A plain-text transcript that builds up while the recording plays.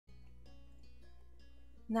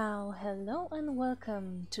Now, hello and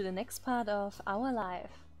welcome to the next part of our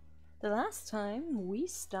life. The last time we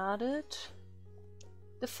started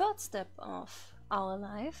the third step of our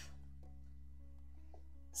life.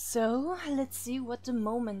 So, let's see what the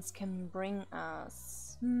moments can bring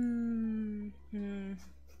us.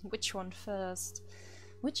 Which one first?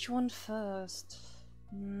 Which one first?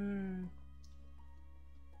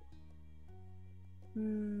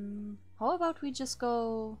 How about we just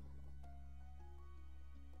go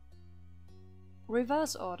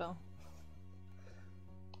reverse order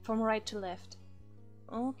from right to left?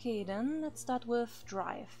 Okay, then let's start with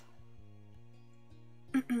drive.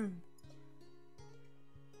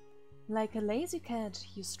 Like a lazy cat,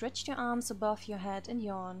 you stretched your arms above your head and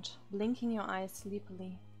yawned, blinking your eyes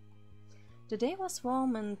sleepily. The day was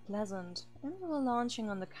warm and pleasant, and you were lounging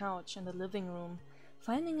on the couch in the living room,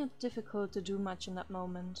 finding it difficult to do much in that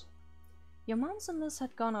moment. Your moms and Liz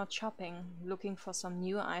had gone out shopping, looking for some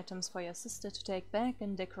new items for your sister to take back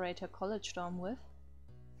and decorate her college dorm with.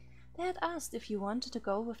 They had asked if you wanted to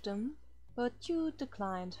go with them, but you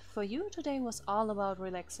declined. For you, today was all about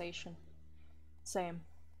relaxation. Same.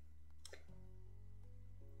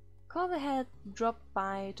 Cove had dropped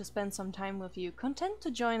by to spend some time with you, content to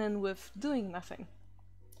join in with doing nothing.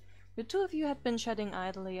 The two of you had been chatting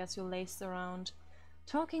idly as you lazed around,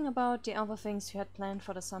 talking about the other things you had planned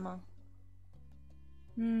for the summer.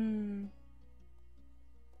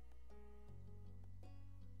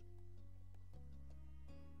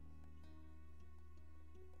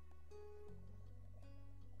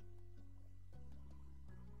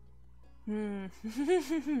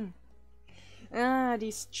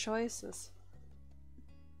 These choices.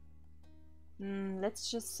 Let's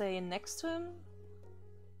just say next to him.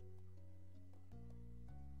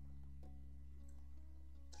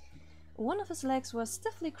 One of his legs was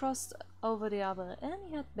stiffly crossed over the other, and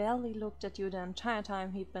he had barely looked at you the entire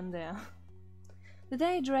time he'd been there. The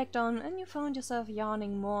day dragged on, and you found yourself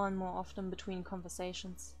yawning more and more often between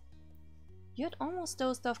conversations. You had almost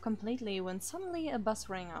dozed off completely when suddenly a buzz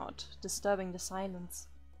rang out, disturbing the silence.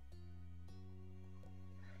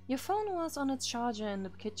 Your phone was on its charger in the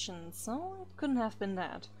kitchen, so it couldn't have been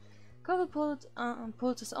that. Cove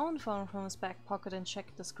pulled his own phone from his back pocket and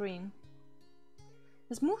checked the screen.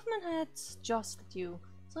 His movement had jostled you,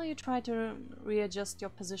 so you tried to readjust your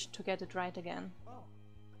position to get it right again.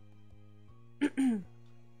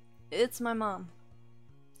 It's my mom.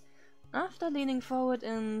 After leaning forward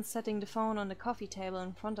and setting the phone on the coffee table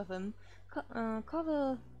in front of him,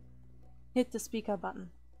 Cove hit the speaker button.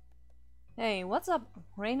 Hey, what's up?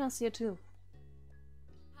 Rina's here too.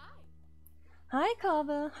 Hi. Hi,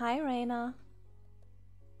 Cove. Hi, Rina.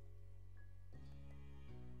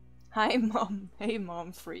 Hi, Mom. Hey,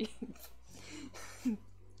 Mom. Free.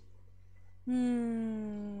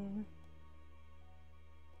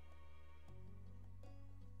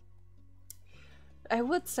 I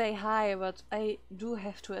would say hi, but I do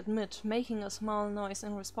have to admit, making a small noise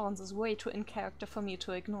in response is way too in character for me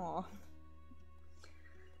to ignore.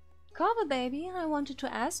 Cove, baby, I wanted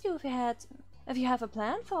to ask you if you have a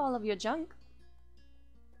plan for all of your junk.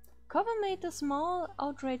 Cove made a small,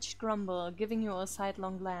 outraged grumble, giving you a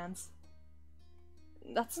sidelong glance.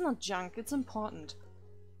 That's not junk, it's important.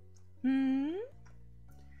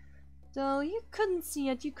 Though you couldn't see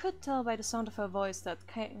it, you could tell by the sound of her voice that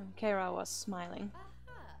Kara was smiling.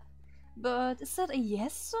 But is that a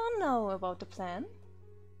yes or no about the plan?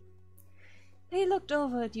 He looked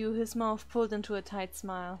over at you, his mouth pulled into a tight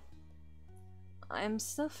smile. I'm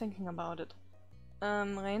still thinking about it.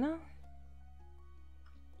 Rena?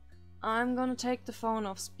 I'm gonna take the phone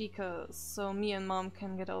off speaker so me and Mom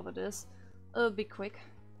can get over this. It'll be quick.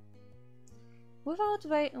 Without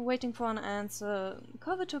waiting for an answer,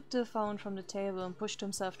 Cove took the phone from the table and pushed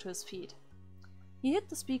himself to his feet. He hit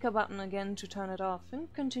the speaker button again to turn it off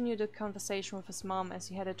and continued a conversation with his mom as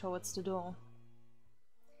he headed towards the door.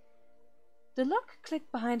 The lock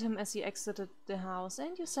clicked behind him as he exited the house,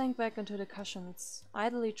 and you sank back into the cushions,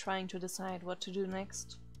 idly trying to decide what to do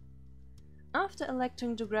next. After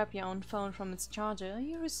electing to grab your own phone from its charger,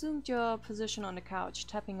 you resumed your position on the couch,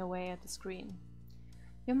 tapping away at the screen.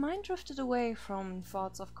 Your mind drifted away from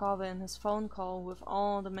thoughts of Cove and his phone call with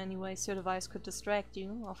all the many ways your device could distract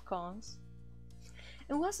you, of course.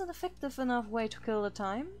 It was an effective enough way to kill the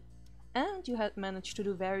time, and you had managed to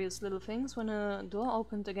do various little things when a door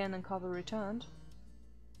opened again and Cove returned.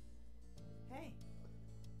 Hey.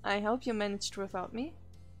 I hope you managed without me.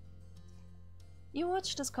 You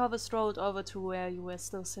watched as Cove strolled over to where you were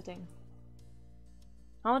still sitting.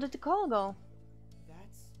 How did the call go?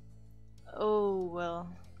 Oh, well.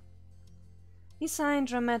 He sighed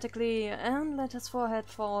dramatically and let his forehead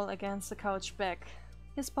fall against the couch back.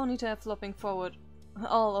 his ponytail flopping forward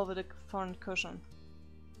all over the front cushion.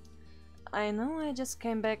 I know I just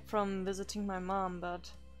came back from visiting my mom, but...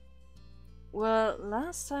 well,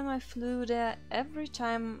 last time I flew there, every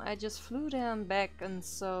time I just flew there and back, and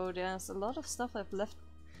so there's a lot of stuff I've left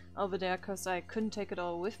over there cause I couldn't take it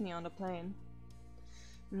all with me on the plane.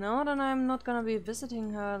 Now that I'm not gonna be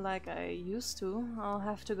visiting her like I used to, I'll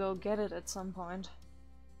have to go get it at some point.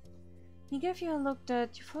 He gave you a look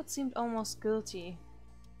that you thought seemed almost guilty.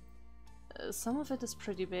 Some of it is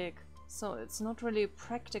pretty big, so it's not really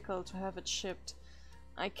practical to have it shipped.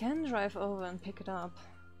 I can drive over and pick it up.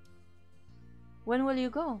 When will you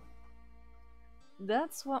go?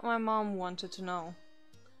 That's what my mom wanted to know.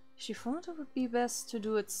 She thought it would be best to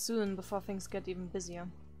do it soon before things get even busier.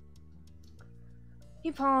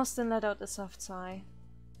 He paused and let out a soft sigh,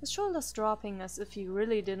 his shoulders dropping as if he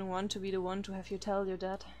really didn't want to be the one to have you tell you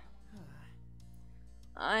that.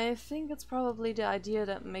 I think it's probably the idea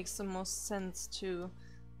that makes the most sense too.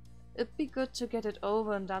 It'd be good to get it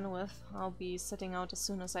over and done with. I'll be setting out as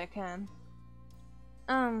soon as I can.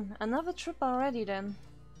 Another trip already then.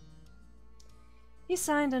 He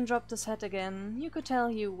sighed and dropped his head again. You could tell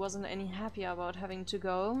he wasn't any happier about having to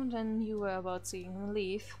go than you were about seeing him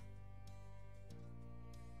leave.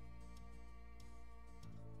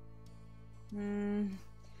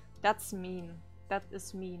 That's mean. That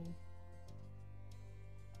is mean.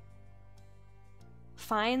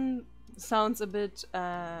 Fine sounds a bit,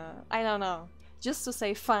 I don't know. Just to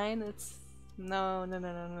say fine, it's... No.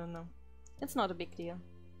 It's not a big deal.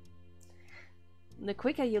 The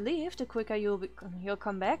quicker you leave, the quicker you'll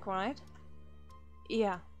come back, right?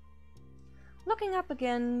 Yeah. Looking up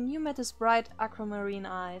again, you met his bright aquamarine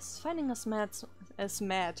eyes, finding a sad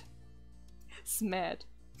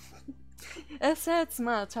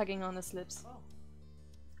smile tugging on his lips.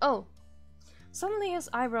 Oh. Suddenly his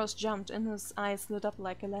eyebrows jumped and his eyes lit up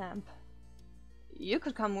like a lamp. You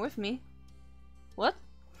could come with me. What?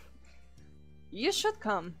 You should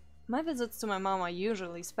come. My visits to my mom are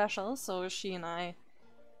usually special, so she and I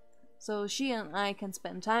can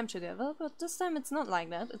spend time together, but this time it's not like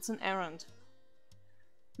that, it's an errand.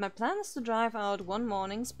 My plan is to drive out one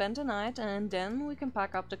morning, spend the night, and then we can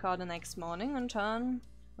pack up the car the next morning and turn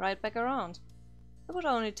right back around. It would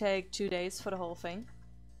only take 2 days for the whole thing.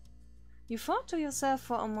 You thought to yourself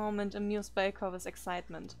for a moment, amused by Cove's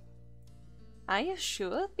excitement. Are you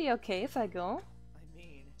sure it'd be okay if I go?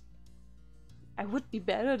 I would be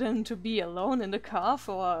better than to be alone in the car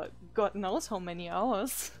for God knows how many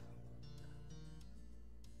hours.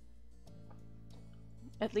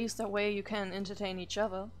 At least that way you can entertain each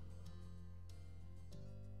other.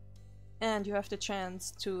 And you have the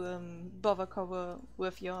chance to bother Cove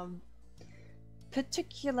with your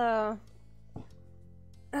particular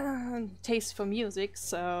taste for music,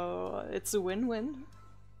 so it's a win-win.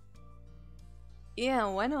 Yeah,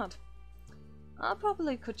 why not? I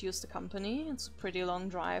probably could use the company. It's a pretty long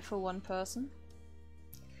drive for one person.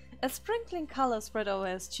 A sprinkling color spread over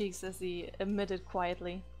his cheeks as he admitted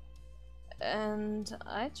quietly. And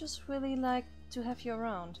I'd just really like to have you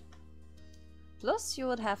around. Plus, you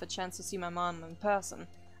would have a chance to see my mom in person.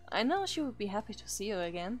 I know she would be happy to see you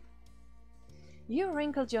again. You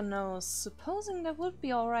wrinkled your nose, supposing that would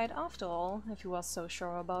be alright after all, if you were so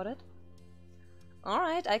sure about it.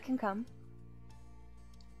 Alright, I can come.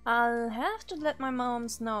 I'll have to let my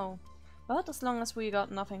moms know, but as long as we got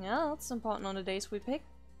nothing else important on the days we pick,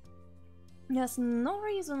 there's no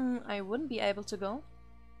reason I wouldn't be able to go.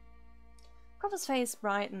 Cove's face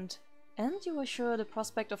brightened, and you were sure the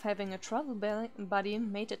prospect of having a travel buddy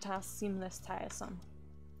made the task seem less tiresome.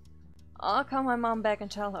 I'll call my mom back and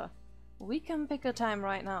tell her. We can pick a time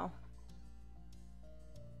right now.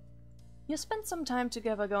 You spent some time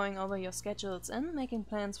together going over your schedules and making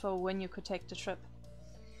plans for when you could take the trip.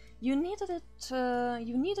 You needed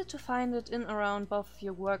to find it in around both of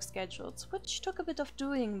your work schedules, which took a bit of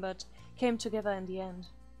doing but came together in the end.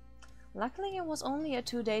 Luckily it was only a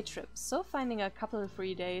 2-day trip, so finding a couple of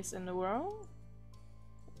 3 days in a row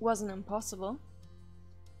wasn't impossible.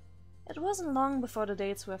 It wasn't long before the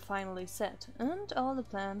dates were finally set, and all the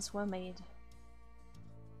plans were made.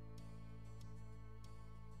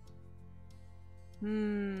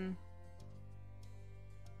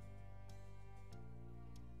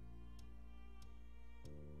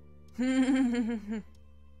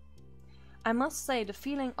 I must say, the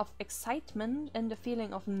feeling of excitement and the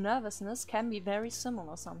feeling of nervousness can be very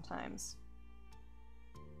similar sometimes.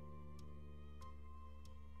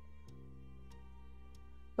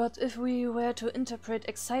 But if we were to interpret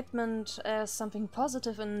excitement as something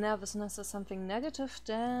positive and nervousness as something negative,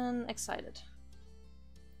 then excited.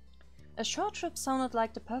 A short trip sounded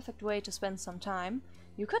like the perfect way to spend some time.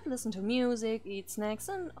 You could listen to music, eat snacks,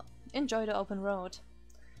 and enjoy the open road.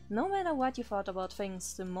 No matter what you thought about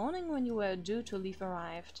things, the morning when you were due to leave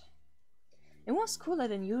arrived. It was cooler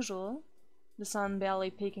than usual, the sun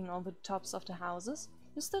barely peeking over the tops of the houses.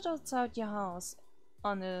 You stood outside your house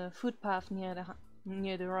on a footpath near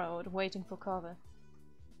the road, waiting for Cove.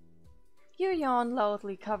 You yawned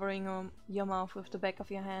loudly, covering your mouth with the back of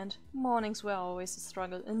your hand. Mornings were always a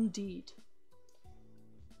struggle, indeed.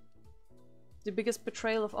 The biggest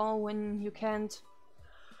betrayal of all when you can't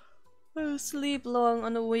sleep long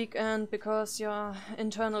on the weekend because your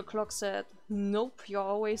internal clock said, nope, you're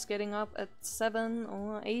always getting up at 7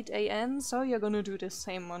 or 8 a.m., so you're gonna do the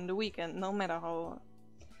same on the weekend, no matter how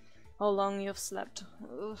long you've slept.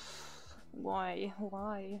 Ugh,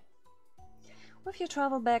 why? With your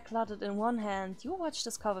travel bag cluttered in one hand, you watched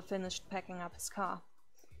as Cove finished packing up his car.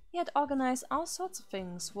 He had organized all sorts of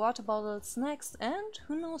things, water bottles, snacks, and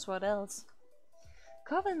who knows what else.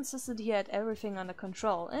 Cove insisted he had everything under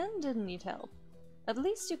control and didn't need help. At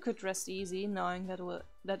least you could rest easy, knowing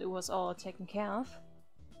that it was all taken care of.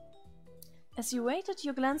 As you waited,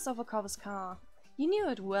 you glanced over Cove's car. You knew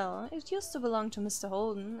it well. It used to belong to Mr.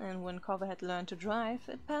 Holden, and when Cove had learned to drive,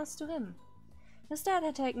 it passed to him. His dad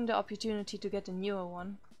had taken the opportunity to get a newer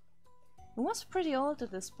one. It was pretty old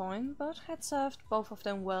at this point, but had served both of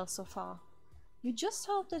them well so far. You just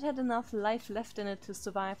hoped it had enough life left in it to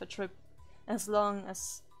survive a trip as long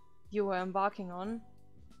as you were embarking on.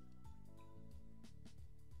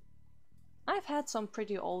 I've had some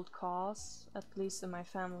pretty old cars, at least in my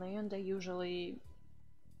family, and they usually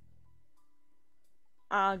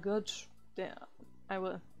are good. I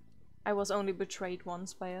was only betrayed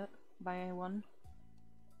once by one.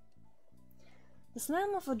 The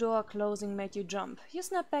slam of a door closing made you jump. You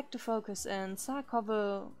snapped back to focus and saw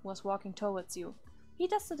Cove was walking towards you. He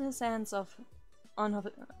dusted his hands off on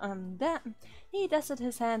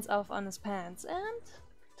his pants and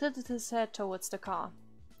tilted his head towards the car.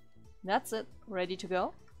 That's it. Ready to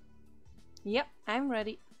go? Yep, I'm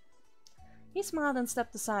ready. He smiled and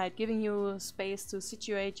stepped aside, giving you space to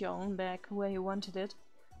situate your own bag where you wanted it.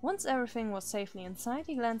 Once everything was safely inside,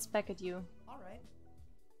 he glanced back at you.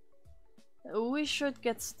 We should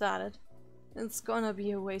get started. It's gonna be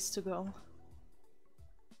a ways to go.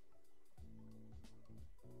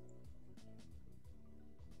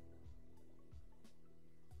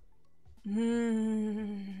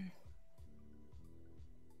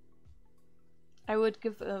 I would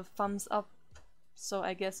give a thumbs up, so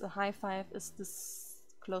I guess a high five is the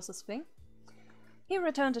closest thing. He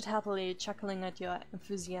returned it happily, chuckling at your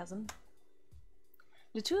enthusiasm.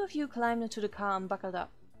 The two of you climbed into the car and buckled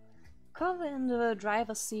up. Cove in the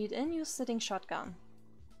driver's seat and you sitting shotgun.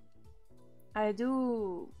 I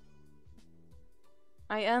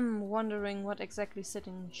am wondering what exactly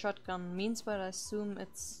sitting shotgun means, but I assume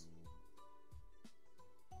it's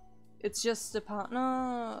just the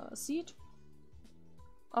partner seat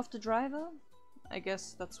of the driver? I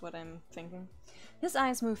guess that's what I'm thinking. His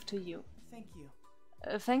eyes moved to you. Thank you.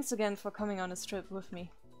 Thanks again for coming on this trip with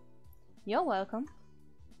me. You're welcome.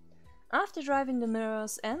 After driving the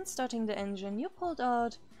mirrors and starting the engine, you pulled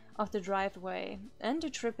out of the driveway and the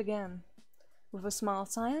trip again. With a small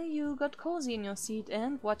sigh, you got cozy in your seat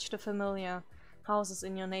and watched the familiar houses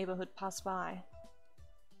in your neighborhood pass by.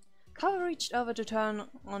 Cove reached over to turn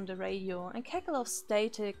on the radio. A cackle of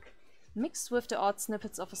static mixed with the odd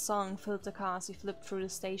snippets of a song filled the car as he flipped through the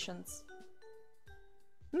stations.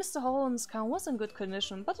 Mr. Holland's car was in good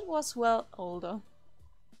condition, but it was well older.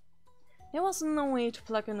 There was no way to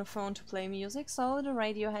plug in a phone to play music, so the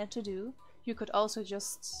radio had to do. You could also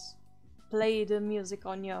just play the music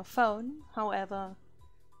on your phone, however,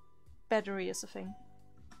 battery is a thing.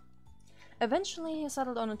 Eventually he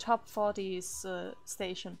settled on a top 40s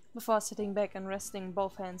station, before sitting back and resting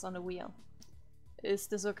both hands on the wheel. Is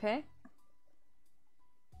this okay?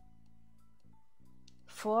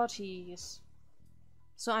 40s.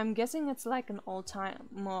 So I'm guessing it's like an old-time,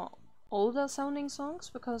 more older sounding songs,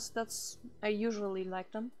 because I usually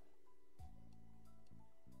like them.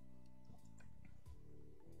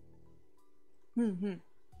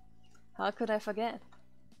 How could I forget?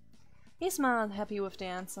 He smiled, happy with the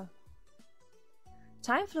answer.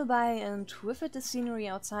 Time flew by, and with it the scenery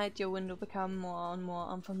outside your window became more and more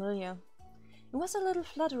unfamiliar. It was a little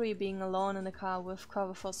fluttery being alone in the car with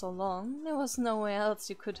Cove for so long. There was nowhere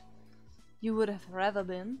else you would have rather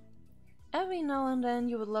been. Every now and then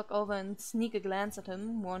you would look over and sneak a glance at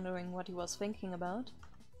him, wondering what he was thinking about.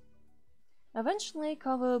 Eventually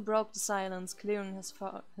Cove broke the silence, clearing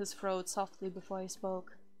his throat softly before he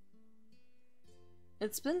spoke.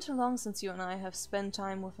 It's been too long since you and I have spent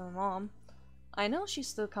time with my mom. I know she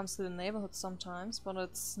still comes to the neighborhood sometimes, but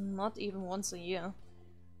it's not even once a year.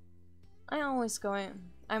 I'm always going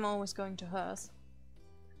to hers.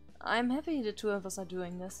 I'm happy the two of us are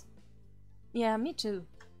doing this. Yeah, me too.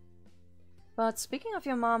 But speaking of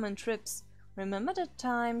your mom and trips, remember that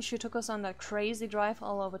time she took us on that crazy drive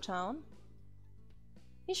all over town?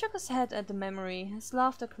 He shook his head at the memory, his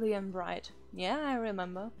laughter clear and bright. Yeah, I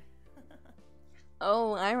remember.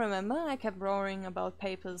 Oh, I remember. I kept roaring about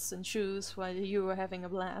papers and shoes while you were having a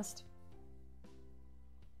blast.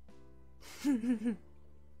 I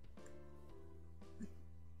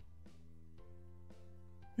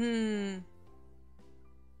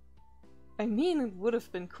mean, it would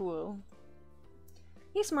have been cool.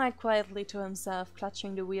 He smiled quietly to himself,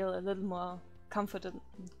 clutching the wheel a little more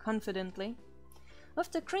confidently.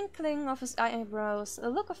 With the crinkling of his eyebrows, a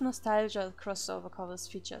look of nostalgia crossed over Cove's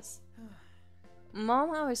features.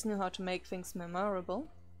 Mom always knew how to make things memorable.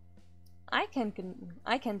 I can't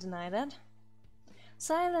deny that.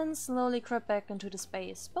 Silence slowly crept back into the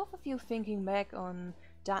space, both of you thinking back on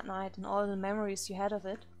that night and all the memories you had of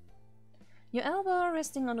it. Your elbow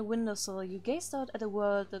resting on the windowsill, you gazed out at a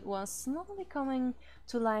world that was slowly coming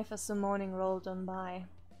to life as the morning rolled on by.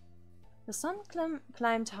 The sun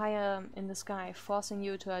climbed higher in the sky, forcing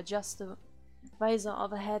you to adjust the visor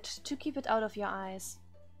overhead to keep it out of your eyes.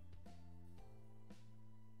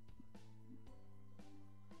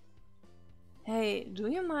 Hey, do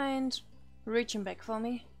you mind reaching back for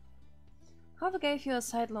me? Harvey gave you a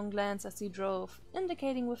sidelong glance as he drove,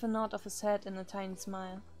 indicating with a nod of his head and a tiny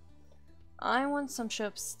smile. I want some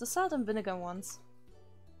chips, the salt and vinegar ones.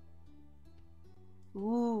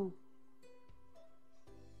 Ooh.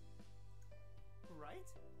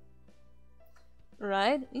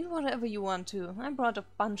 Right? Eat whatever you want to. I brought a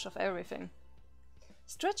bunch of everything.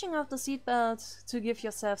 Stretching out the seatbelt to give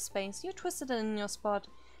yourself space, you twisted it in your spot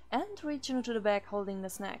and reached into the bag holding the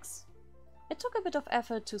snacks. It took a bit of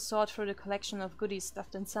effort to sort through the collection of goodies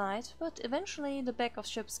stuffed inside, but eventually the bag of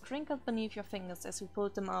chips crinkled beneath your fingers as you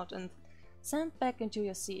pulled them out and sank back into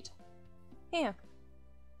your seat. Here.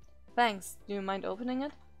 Thanks. Do you mind opening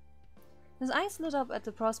it? His eyes lit up at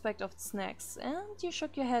the prospect of the snacks, and you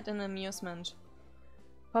shook your head in amusement,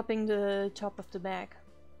 popping the top of the bag.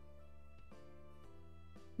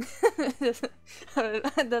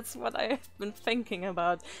 That's what I have been thinking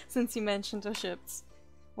about since you mentioned the chips.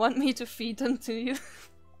 Want me to feed them to you?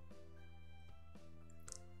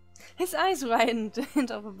 His eyes widened, a hint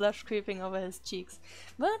of a blush creeping over his cheeks,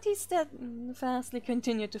 but he steadfastly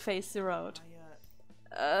continued to face the road.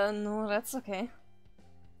 No, that's okay.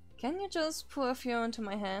 Can you just pour a few into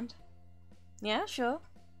my hand? Yeah, sure.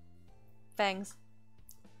 Thanks.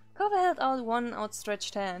 Cove held out one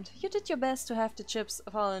outstretched hand. You did your best to have the chips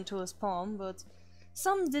fall into his palm, but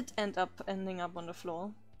some did ending up on the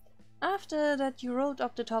floor. After that you rolled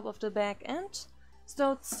up the top of the bag and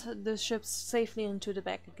stowed the chips safely into the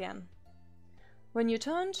bag again. When you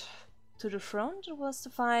turned to the front, it was to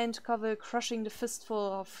find Cove crushing the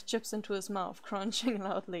fistful of chips into his mouth, crunching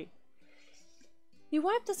loudly. He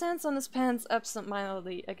wiped his hands on his pants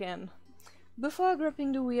absent-mindedly again, before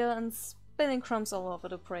gripping the wheel and spilling crumbs all over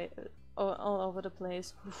the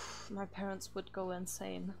place. Oof, my parents would go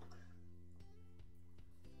insane.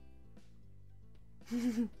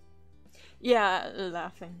 Yeah,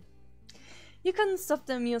 laughing. You couldn't stop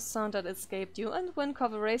the amused sound that escaped you, and when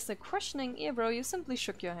Cove raised a questioning eyebrow, you simply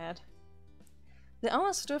shook your head. The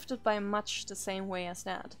hours drifted by much the same way as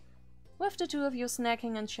that, with the two of you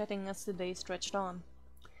snacking and chatting as the day stretched on.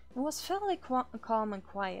 It was fairly calm and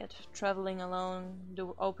quiet, traveling along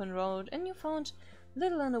the open road, and you found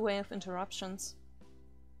little in the way of interruptions.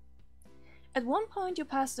 At one point you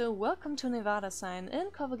passed a "Welcome to Nevada" sign,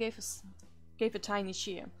 and Cove gave a tiny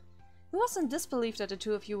cheer. He was in disbelief that the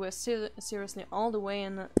two of you were seriously all the way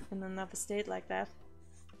in another state like that.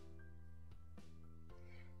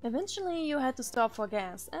 Eventually you had to stop for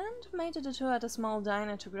gas, and made a detour at a small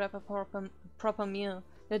diner to grab a proper meal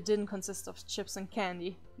that didn't consist of chips and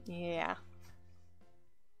candy. Yeah.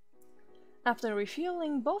 After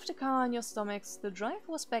refueling both the car and your stomachs, the drive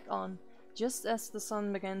was back on, just as the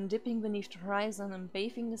sun began dipping beneath the horizon and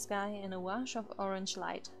bathing the sky in a wash of orange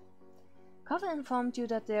light. Cove informed you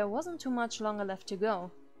that there wasn't too much longer left to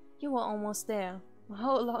go. You were almost there.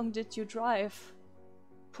 How long did you drive?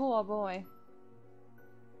 Poor boy.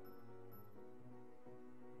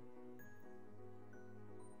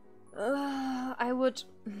 I would...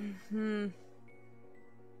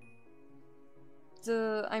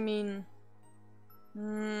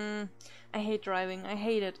 I hate driving. I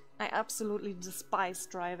hate it. I absolutely despise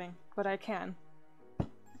driving. But I can.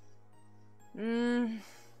 Hmm.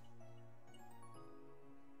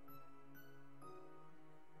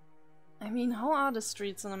 I mean, how are the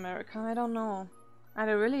streets in America? I don't know. Are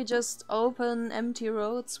they really just open, empty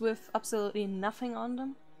roads with absolutely nothing on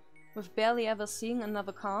them? With barely ever seeing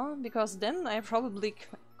another car? Because then I probably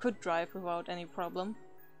could drive without any problem.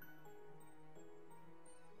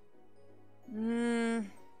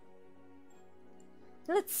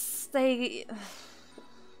 Let's stay...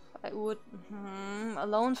 I would...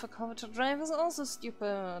 alone for Cove to drive is also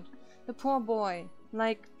stupid. The poor boy.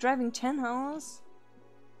 Like, driving 10 hours?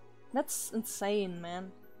 That's insane,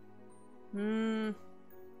 man.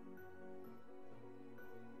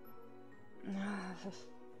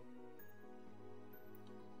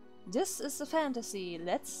 This is a fantasy.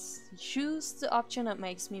 Let's choose the option that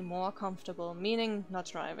makes me more comfortable, meaning not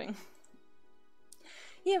driving.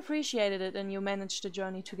 He appreciated it and you managed the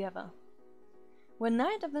journey together. When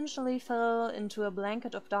night eventually fell into a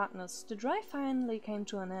blanket of darkness, the drive finally came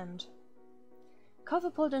to an end.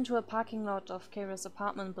 Cove pulled into a parking lot of Kira's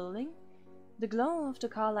apartment building, the glow of the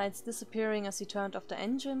car lights disappearing as he turned off the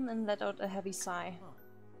engine and let out a heavy sigh.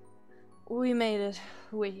 We made it.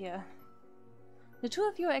 We're here. The two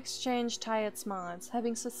of you exchanged tired smiles,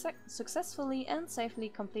 having successfully and safely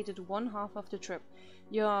completed one half of the trip.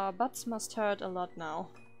 Your butts must hurt a lot now.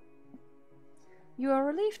 You are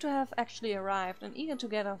relieved to have actually arrived and eager to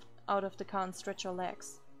get out of the car and stretch your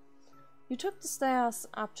legs. You took the stairs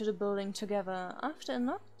up to the building together. After a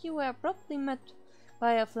knock, you were abruptly met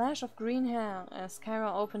by a flash of green hair as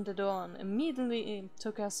Kyra opened the door and immediately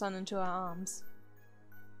took her son into her arms.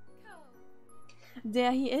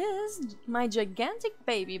 There he is, my gigantic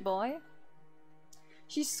baby boy.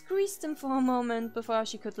 She squeezed him for a moment before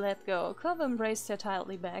she could let go. Cove embraced her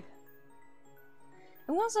tightly back.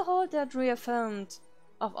 It was a hold that reaffirmed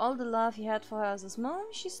of all the love he had for her as his mom.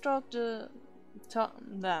 She stroked the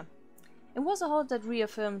It was a hold that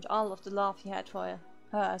reaffirmed all of the love he had for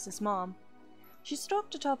her as his mom. She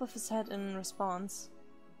stroked the top of his head in response.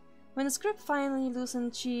 When the grip finally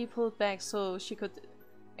loosened, she pulled back so she could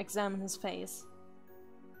examine his face.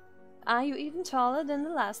 Are you even taller than the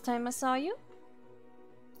last time I saw you?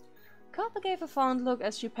 Copper gave a fond look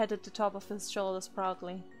as she patted the top of his shoulders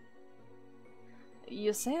proudly.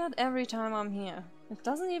 You say that every time I'm here. It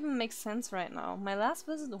doesn't even make sense right now. My last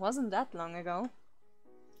visit wasn't that long ago.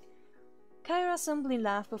 Kyra simply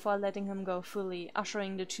laughed before letting him go fully,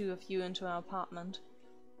 ushering the two of you into her apartment.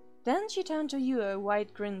 Then she turned to you, a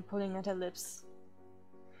wide grin pulling at her lips.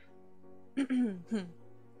 Rina,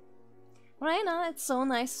 it's so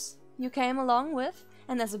nice you came along with,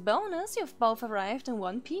 and as a bonus, you've both arrived in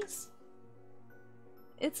one piece.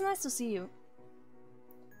 It's nice to see you.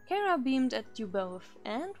 Kyra beamed at you both,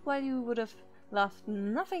 and while you would have loved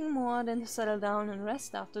nothing more than to settle down and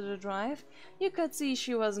rest after the drive, you could see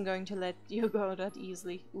she wasn't going to let you go that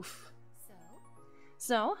easily. Oof.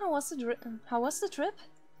 So, how was the trip?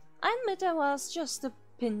 I admit I was just a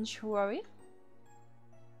pinch worried.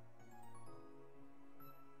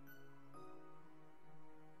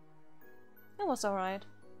 It was alright.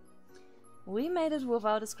 We made it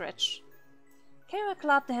without a scratch. Kara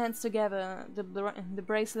clapped the hands together, the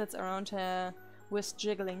bracelets around her wrist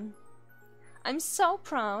jiggling. I'm so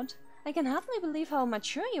proud. I can hardly believe how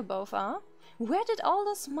mature you both are. Where did all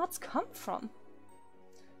those smuts come from?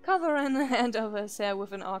 Cover ran a hand over his hair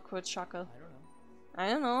with an awkward chuckle. I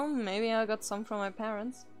don't know, maybe I got some from my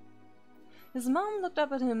parents. His mom looked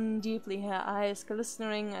up at him deeply, her eyes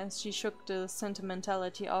glistening as she shook the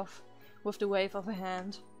sentimentality off with the wave of her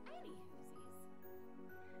hand.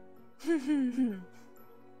 You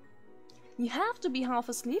have to be half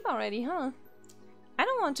asleep already, huh? I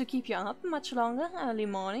don't want to keep you up much longer, early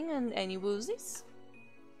morning and any woozies.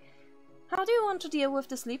 How do you want to deal with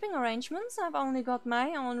the sleeping arrangements? I've only got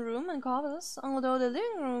my own room and covers, although the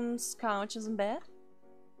living room's couch is in bed.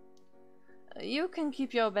 You can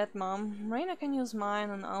keep your bed, Mom. Rina can use mine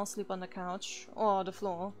and I'll sleep on the couch, or the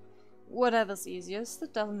floor. Whatever's easiest,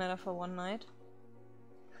 it doesn't matter for one night.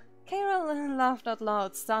 Kara laughed out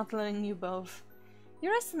loud, startling you both.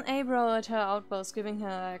 You raised an eyebrow at her outburst, giving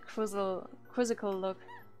her a quizzical look.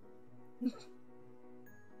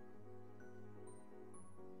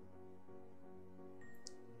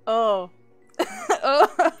 Oh. Oh,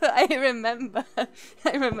 I remember.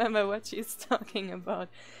 I remember what she's talking about.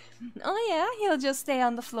 Oh yeah, he'll just stay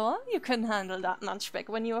on the floor? You couldn't handle that much back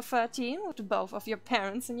when you were 13 with both of your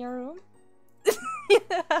parents in your room?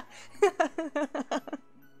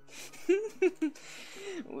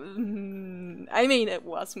 I mean, it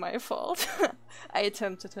was my fault. I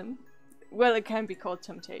tempted him. Well, it can't be called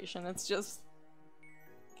temptation, it's just...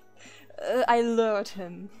 I lured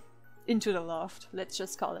him into the loft, let's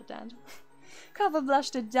just call it that. Cove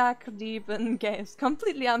blushed a dark, deep and gazed,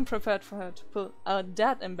 completely unprepared for her to pull out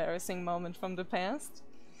that embarrassing moment from the past.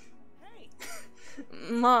 Hey!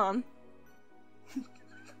 Mom.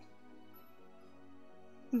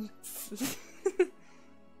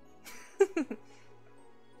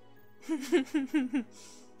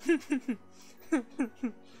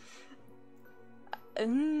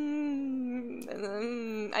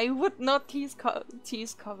 I would not tease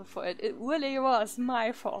Cove for it. It really was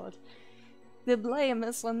my fault. The blame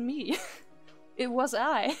is on me. It was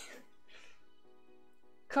I.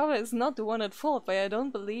 Cove is not the one at fault, but I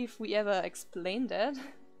don't believe we ever explained that.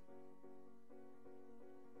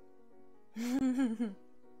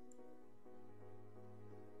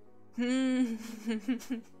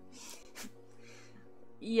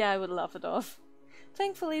 Yeah, I would laugh it off.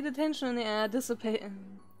 Thankfully, the tension in the air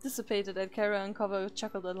dissipated and Kara and Cove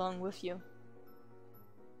chuckled along with you.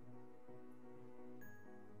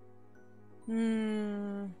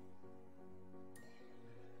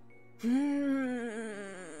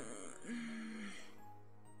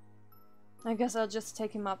 I guess I'll just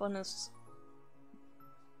take him up on his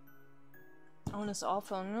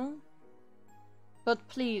offer, no? But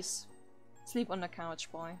please, sleep on the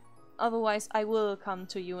couch, boy. Otherwise, I will come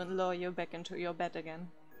to you and lure you back into your bed again.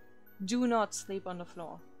 Do not sleep on the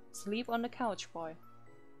floor. Sleep on the couch, boy.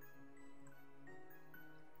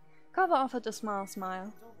 Cove offered a smile. Don't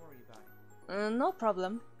worry about it. No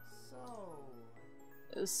problem.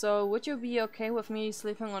 So, would you be okay with me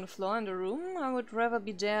sleeping on the floor in the room? I would rather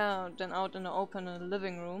be there than out in the open in the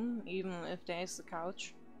living room, even if there is a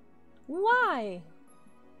couch. Why?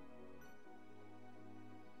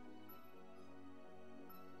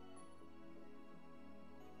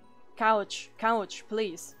 Couch,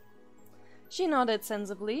 please. She nodded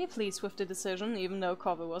sensibly, pleased with the decision, even though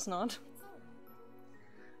Cove was not.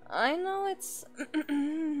 I know it's...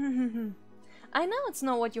 I know it's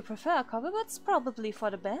not what you prefer, Cove, but it's probably for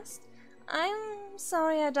the best. I'm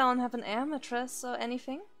sorry I don't have an air mattress or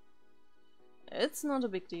anything. It's not a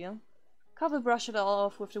big deal. Cove brushed it all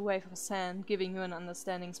off with a wave of his hand, giving you an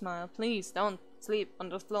understanding smile. Please, don't sleep on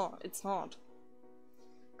the floor, it's hot.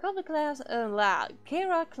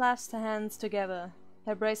 Kara clasped her hands together,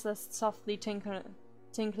 her bracelets softly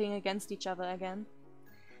tinkling against each other again.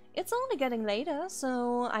 It's only getting later,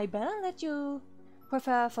 so I better let you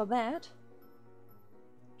prepare for bed.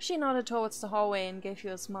 She nodded towards the hallway and gave you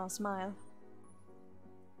a small smile.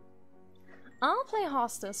 I'll play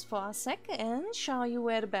hostess for a sec and show you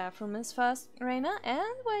where the bathroom is first, Rina,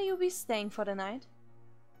 and where you'll be staying for the night.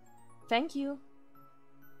 Thank you.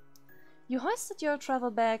 You hoisted your travel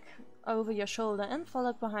bag over your shoulder and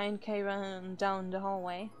followed behind Kara down the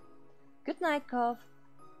hallway. Good night, Cove.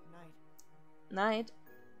 Night.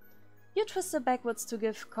 You twisted backwards to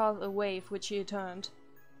give Cove a wave, which he turned.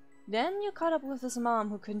 Then you caught up with his mom,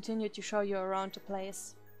 who continued to show you around the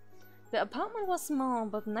place. The apartment was small,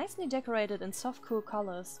 but nicely decorated in soft, cool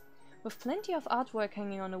colors, with plenty of artwork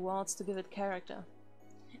hanging on the walls to give it character.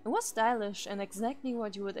 It was stylish and exactly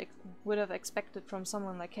what you would have expected from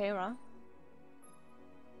someone like Kara.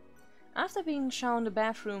 After being shown the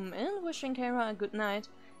bathroom and wishing Kara a good night,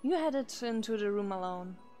 you headed into the room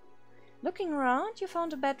alone. Looking around, you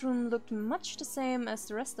found the bedroom looked much the same as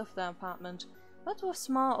the rest of the apartment, but with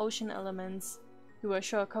small ocean elements. You were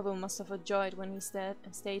sure Cove must have enjoyed when he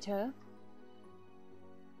stayed here.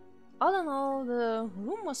 All in all, the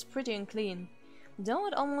room was pretty and clean, though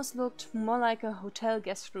it almost looked more like a hotel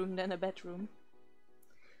guest room than a bedroom.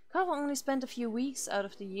 Cove only spent a few weeks out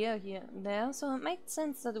of the year here and there, so it made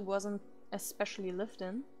sense that it wasn't especially lived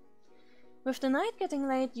in. With the night getting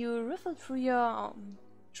late, you riffled through your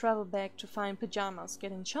travel bag to find pajamas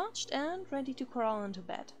getting charged and ready to crawl into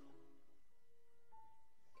bed.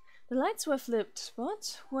 The lights were flipped,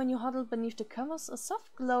 but when you huddled beneath the covers, a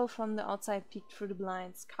soft glow from the outside peeked through the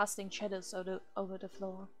blinds, casting shadows over the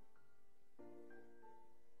floor.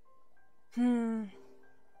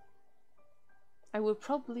 I will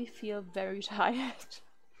probably feel very tired.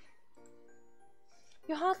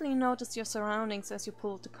 You hardly noticed your surroundings as you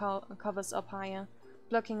pulled the covers up higher,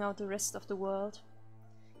 blocking out the rest of the world.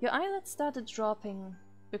 Your eyelids started dropping,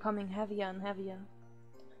 becoming heavier and heavier.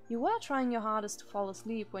 You were trying your hardest to fall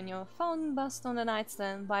asleep when your phone buzzed on the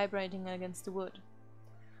nightstand, vibrating against the wood.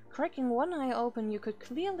 Cracking one eye open, you could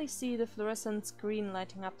clearly see the fluorescent screen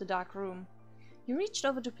lighting up the dark room. You reached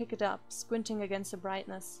over to pick it up, squinting against the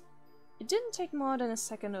brightness. It didn't take more than a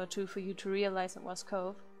second or two for you to realize it was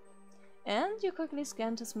Cove, and you quickly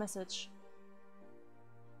scanned his message.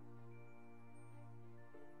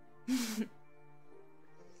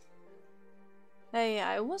 Hey,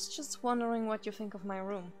 I was just wondering what you think of my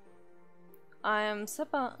room. I am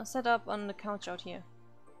set up on the couch out here.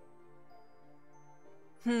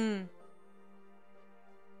 He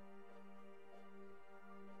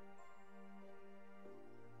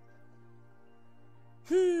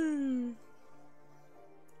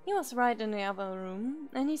was right in the other room,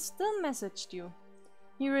 and he still messaged you.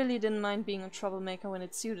 He really didn't mind being a troublemaker when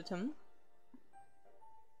it suited him.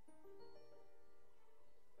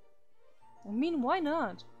 I mean, why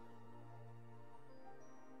not?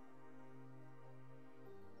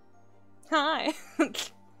 Hi!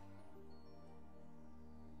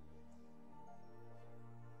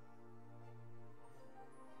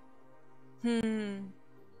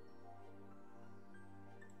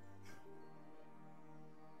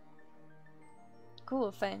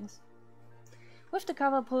 Cool, thanks. With the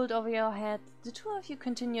cover pulled over your head, the two of you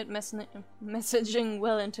continued messaging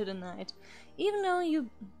well into the night, even though you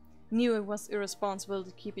knew it was irresponsible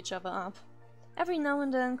to keep each other up. Every now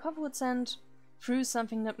and then, Cove would send through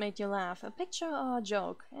something that made you laugh, a picture or a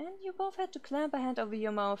joke, and you both had to clamp a hand over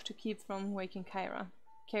your mouth to keep from waking Kara.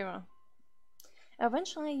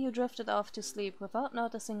 Eventually, you drifted off to sleep without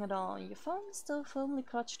noticing at all, your phone still firmly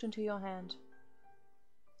clutched into your hand.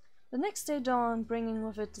 The next day dawned, bringing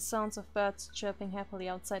with it the sounds of birds chirping happily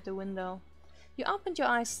outside the window. You opened your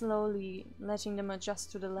eyes slowly, letting them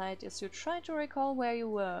adjust to the light as you tried to recall where you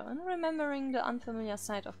were, and remembering the unfamiliar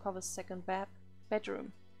sight of Cove's second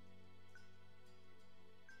bedroom.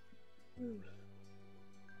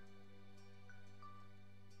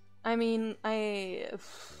 I mean, this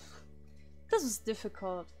is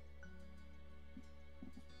difficult.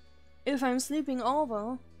 If I'm sleeping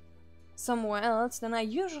over somewhere else, then I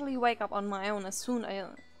usually wake up on my own as soon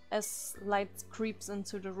as light creeps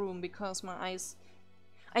into the room, because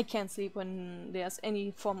I can't sleep when there's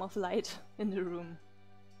any form of light in the room.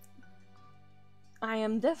 I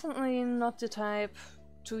am definitely not the type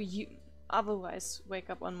to otherwise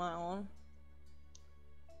wake up on my own.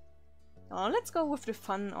 Oh, let's go with the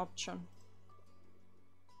fun option.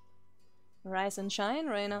 Rise and shine,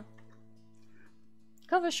 Rina.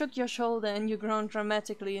 Cove shook your shoulder and you groaned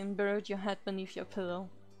dramatically and buried your head beneath your pillow.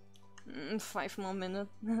 5 more minutes.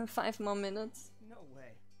 5 more minutes. No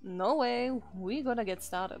way. No way. We gotta get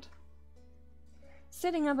started.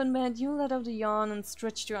 Sitting up in bed, you let out a yawn and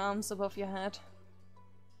stretched your arms above your head.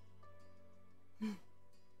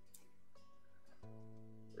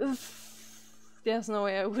 There's no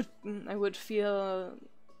way I would feel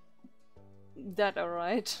that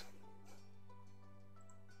alright.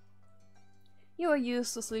 You were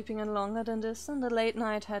used to sleeping in longer than this, and the late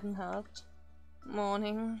night hadn't helped.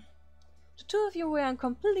 Morning. The two of you were on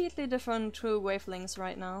completely different true wavelengths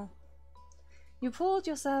right now. You pulled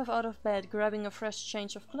yourself out of bed, grabbing a fresh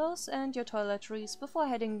change of clothes and your toiletries before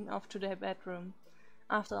heading off to their bedroom.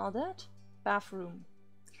 After all that, bathroom.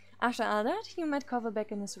 After all that, you met Cove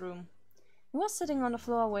back in his room. He was sitting on the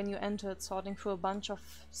floor when you entered, sorting through a bunch of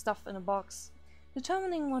stuff in a box,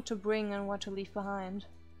 determining what to bring and what to leave behind.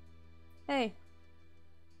 Hey.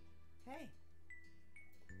 Hey.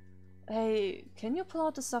 Hey, can you pull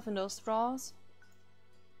out the stuff in those drawers?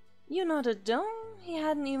 You nodded down. He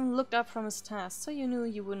hadn't even looked up from his task, so you knew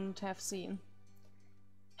you wouldn't have seen.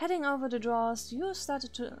 Heading over the drawers, you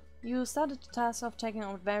started the task of taking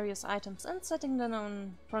out various items and setting them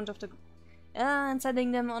on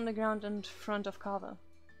the ground in front of Cove.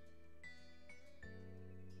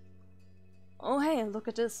 Oh hey, look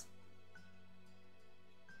at this.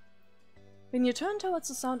 When you turned towards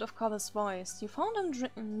the sound of Cove's voice, you found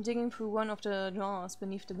him digging through one of the drawers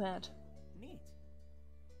beneath the bed. Neat.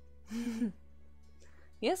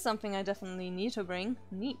 Here's something I definitely need to bring.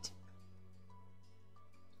 Neat.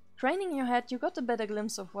 Craning your head, you got a better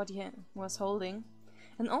glimpse of what he was holding.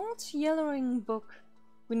 An old, yellowing book.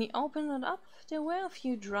 When you opened it up, there were a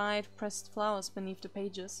few dried, pressed flowers beneath the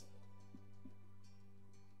pages.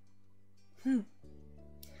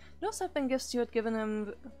 Those had been gifts you had given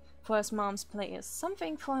him for his mom's place,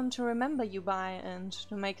 something for him to remember you by and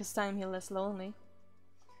to make his time here less lonely.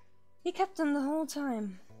 He kept them the whole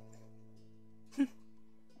time.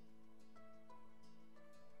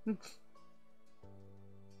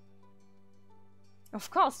 Of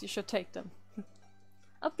course you should take them.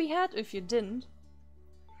 I'd be sad if you didn't.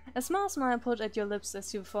 A small smile pulled at your lips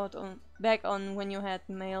as you thought back on when you had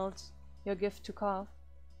mailed your gift to Cove.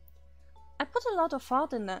 I put a lot of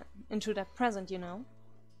thought into that present, you know.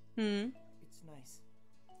 It's nice.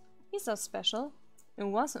 He's so special. It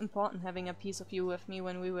was important having a piece of you with me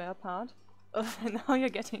when we were apart. Oh, now you're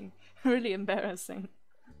getting really embarrassing.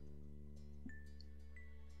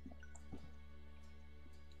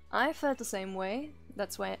 I felt the same way.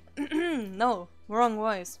 That's why... No, wrong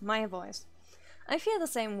voice. My voice. I feel the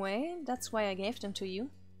same way, that's why I gave them to you.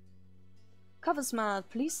 Cove smiled,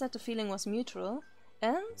 pleased that the feeling was mutual,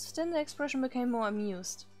 and then the expression became more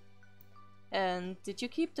amused. And did you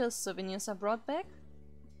keep the souvenirs I brought back?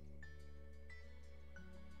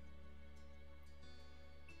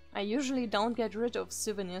 I usually don't get rid of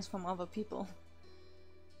souvenirs from other people.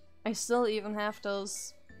 I still even have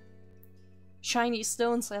those shiny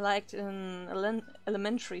stones I liked in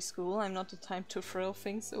elementary school. I'm not the type to throw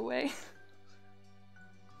things away.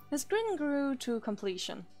 His grin grew to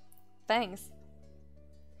completion. Thanks.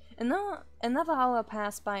 And now another hour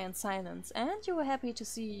passed by in silence, and you were happy to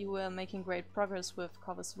see you were making great progress with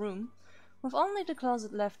Cove's room, with only the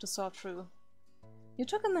closet left to sort through. You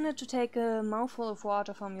took a minute to take a mouthful of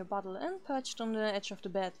water from your bottle and perched on the edge of the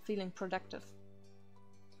bed, feeling productive.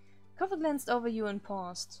 Cove glanced over you and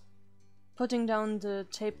paused. Putting down the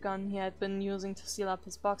tape gun he had been using to seal up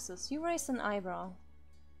his boxes, you raised an eyebrow.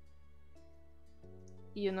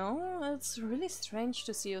 You know, it's really strange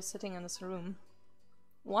to see you sitting in this room.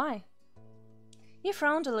 Why? He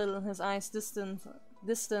frowned a little, his eyes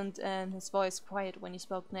distant and his voice quiet when he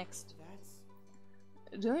spoke next.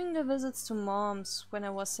 During the visits to Mom's, when I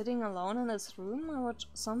was sitting alone in this room, I would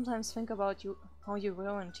sometimes think about you, how you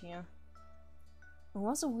weren't here. It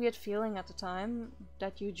was a weird feeling at the time,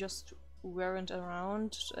 that you just weren't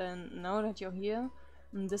around, and now that you're here,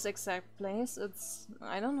 in this exact place,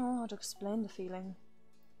 I don't know how to explain the feeling.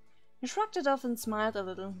 He shrugged it off and smiled a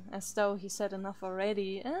little, as though he said enough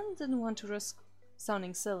already and didn't want to risk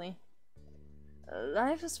sounding silly.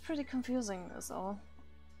 Life is pretty confusing, is all.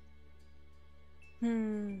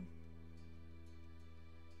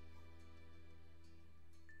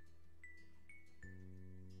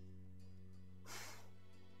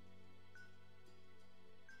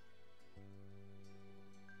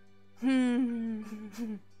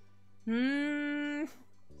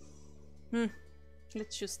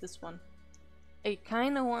 Let's choose this one. I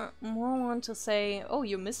kinda more want to say, oh,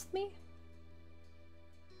 you missed me?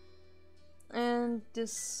 And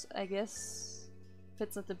this, I guess,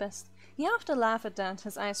 fits it the best. He half to laugh at that,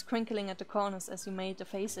 his eyes crinkling at the corners as he made a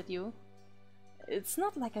face at you. It's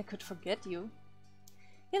not like I could forget you.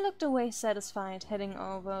 He looked away satisfied, heading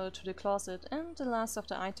over to the closet and the last of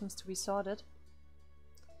the items to be sorted.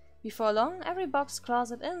 Before long, every box,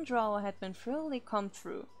 closet and drawer had been thoroughly combed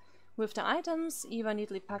through, with the items either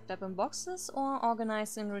neatly packed up in boxes or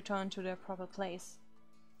organized and returned to their proper place.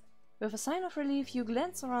 With a sign of relief, you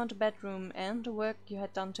glanced around the bedroom and the work you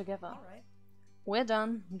had done together. All right. We're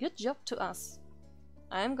done. Good job to us.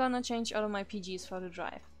 I'm gonna change out of my PGs for the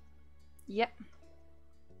drive. Yep.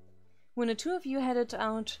 When the two of you headed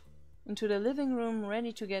out into the living room,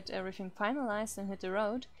 ready to get everything finalized and hit the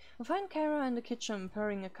road, you find Kara in the kitchen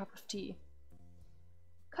pouring a cup of tea.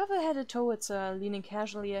 Cove headed towards her, leaning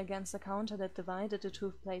casually against the counter that divided the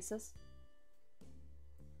two places.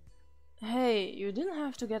 Hey, you didn't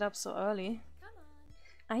have to get up so early. Come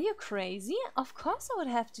on. Are you crazy? Of course I would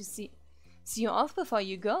have to see you off before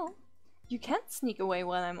you go. You can't sneak away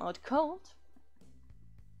while I'm out cold.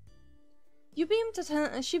 She beamed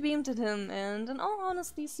at him and, in all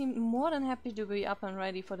honesty, seemed more than happy to be up and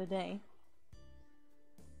ready for the day.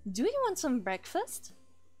 Do you want some breakfast?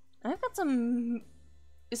 I've got some...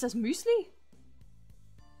 Is that muesli?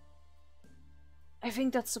 I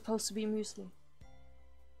think that's supposed to be muesli.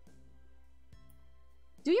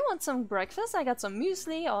 Do you want some breakfast? I got some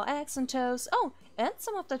muesli or eggs and toast. Oh, and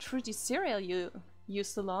some of that fruity cereal you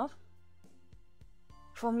used to love.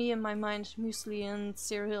 For me, in my mind, muesli and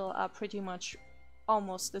cereal are pretty much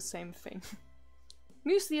almost the same thing.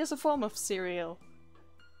 Muesli is a form of cereal.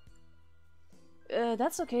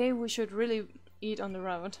 That's okay, we should really eat on the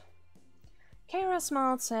road. Kara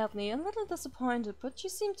smiled sadly, a little disappointed, but she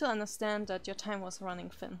seemed to understand that your time was running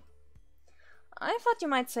thin. I thought you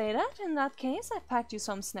might say that. In that case, I've packed you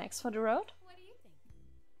some snacks for the road. What do you think?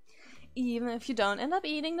 Even if you don't end up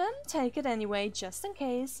eating them, take it anyway, just in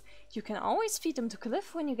case. You can always feed them to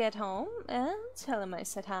Cliff when you get home, and tell him I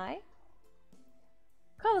said hi.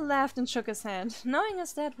 Cole laughed and shook his head, knowing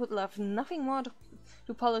his dad would love nothing more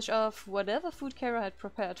to polish off whatever food Kara had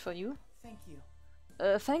prepared for you. Thank you.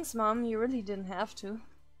 Thanks, Mom, you really didn't have to.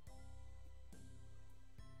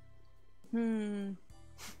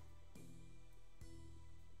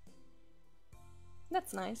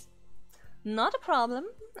 That's nice. Not a problem.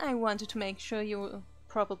 I wanted to make sure you were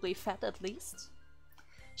probably fed at least.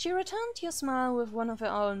 She returned your smile with one of her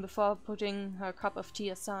own before putting her cup of tea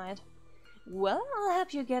aside. Well, I'll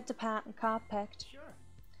help you get the car packed. Sure.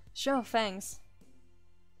 Sure, thanks.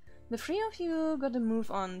 The three of you got a move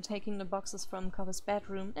on, taking the boxes from Cove's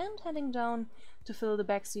bedroom and heading down to fill the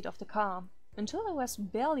backseat of the car. until there was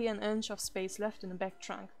barely an inch of space left in the back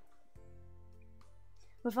trunk.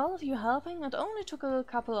 With all of you helping, it only took a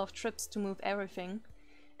couple of trips to move everything,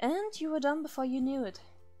 and you were done before you knew it.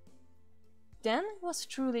 Then it was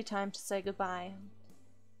truly time to say goodbye.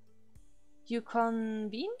 You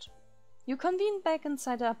convened back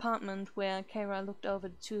inside the apartment where Kara looked over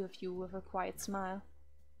the two of you with a quiet smile.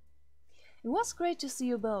 It was great to see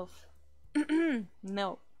you both.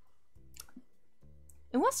 No.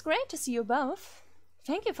 It was great to see you both.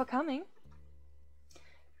 Thank you for coming.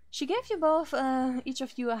 She gave you both, each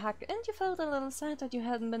of you a hug, and you felt a little sad that you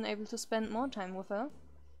hadn't been able to spend more time with her.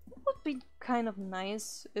 It would be kind of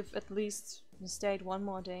nice if at least you stayed one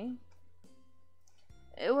more day.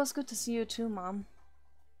 It was good to see you too, Mom.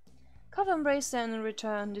 Cove embraced her in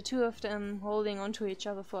return, the two of them holding onto each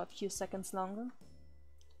other for a few seconds longer.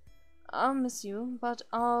 I'll miss you, but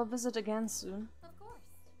I'll visit again soon. Of course.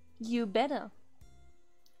 You better.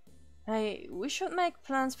 Hey, we should make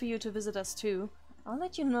plans for you to visit us too. I'll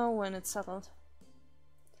let you know when it's settled.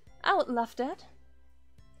 I would love that.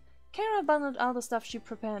 Kara bundled all the stuff she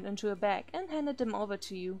prepared into a bag and handed them over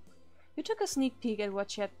to you. You took a sneak peek at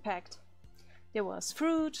what she had packed. There was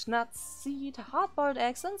fruit, nuts, seed, hard-boiled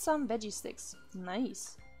eggs, and some veggie sticks.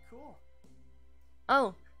 Nice. Cool.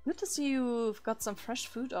 Oh, good to see we've got some fresh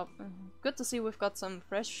food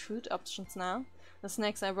options now. The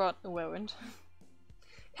snacks I brought weren't.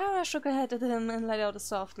 Kara shook her head at him and let out a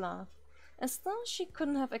soft laugh, as though she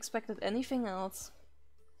couldn't have expected anything else.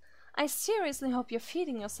 I seriously hope you're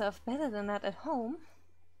feeding yourself better than that at home.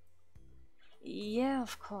 Yeah,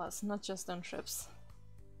 of course, not just on trips.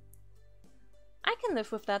 I can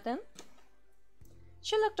live with that then.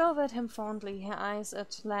 She looked over at him fondly, her eyes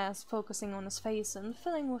at last focusing on his face and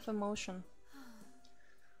filling with emotion.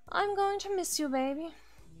 I'm going to miss you, baby.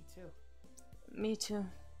 Me too. Me too.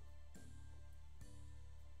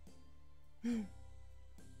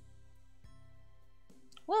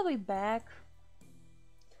 We'll be back.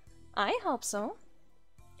 I hope so.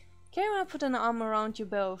 Kara put an arm around you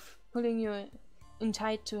both, pulling you in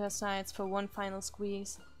tight to her sides for one final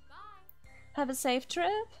squeeze. Bye. Have a safe trip?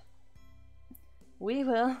 We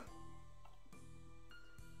will.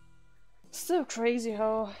 Still crazy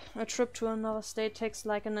how a trip to another state takes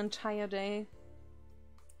like an entire day.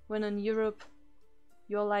 When in Europe,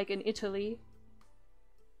 you're like in Italy.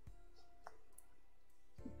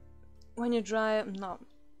 When you drive, no,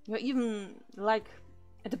 you're even like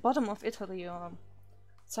at the bottom of Italy or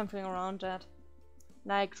something around that.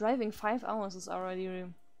 Like driving 5 hours is already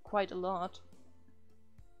quite a lot.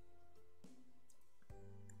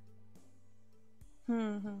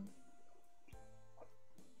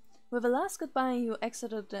 With a last goodbye, you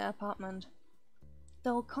exited the apartment.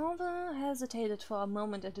 Though Cove hesitated for a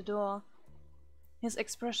moment at the door, his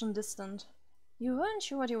expression distant. You weren't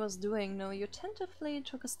sure what he was doing, though you tentatively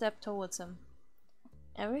took a step towards him.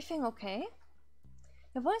 Everything okay?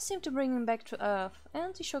 Your voice seemed to bring him back to earth,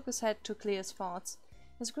 and he shook his head to clear his thoughts,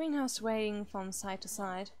 his greenhouse swaying from side to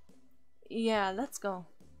side. Yeah, let's go.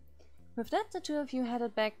 With that, the two of you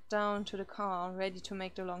headed back down to the car, ready to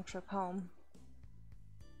make the long trip home.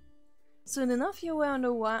 Soon enough, you were on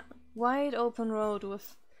the wide open road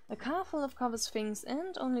with a car full of Cove's things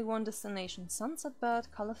and only one destination, Sunset Bird,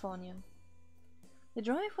 California. The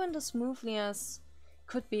drive went as smoothly as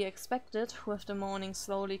could be expected, with the morning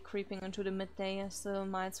slowly creeping into the midday as the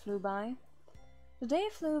miles flew by. The day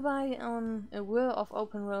flew by on a whir of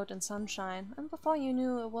open road and sunshine, and before you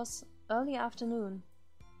knew it was early afternoon.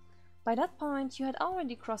 By that point, you had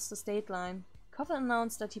already crossed the state line. Cove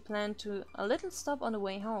announced that he planned to a little stop on the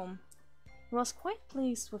way home. He was quite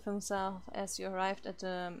pleased with himself as you arrived at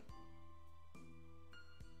the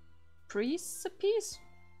precipice?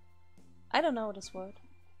 I don't know this word.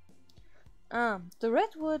 The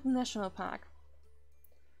Redwood National Park.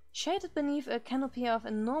 Shaded beneath a canopy of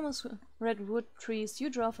enormous redwood trees, you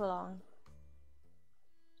drove along.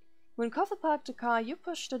 When Cove parked the car, you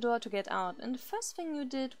pushed the door to get out, and the first thing you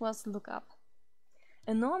did was look up.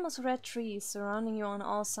 Enormous red trees surrounding you on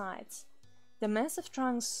all sides, their massive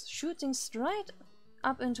trunks shooting straight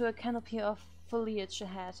up into a canopy of foliage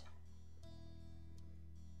ahead.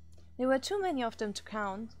 There were too many of them to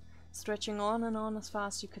count, stretching on and on as far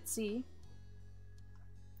as you could see.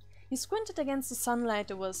 You squinted against the sunlight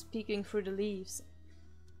that was peeking through the leaves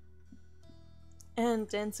and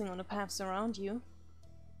dancing on the paths around you.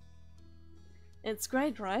 It's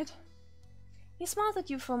great, right? He smiled at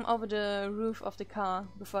you from over the roof of the car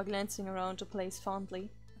before glancing around the place fondly.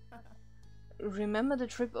 Remember the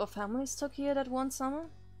trip our families took here that one summer?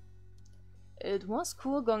 It was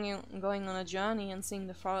cool going on a journey and seeing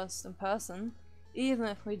the forest in person, even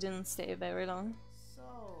if we didn't stay very long. So...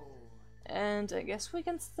 And I guess we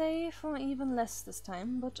can stay for even less this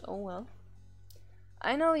time, but oh well.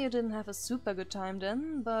 I know you didn't have a super good time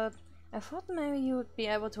then, but I thought maybe you would be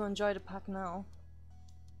able to enjoy the park now.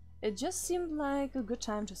 It just seemed like a good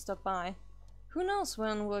time to stop by. Who knows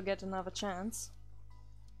when we'll get another chance.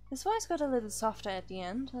 His voice got a little softer at the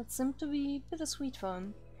end. It seemed to be bittersweet for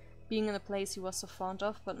him, being in a place he was so fond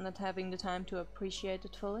of but not having the time to appreciate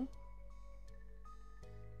it fully.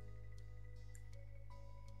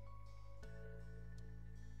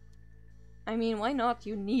 I mean, why not?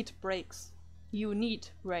 You need breaks. You need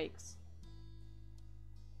breaks.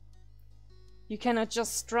 You cannot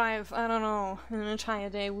just drive, I don't know, an entire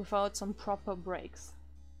day without some proper breaks.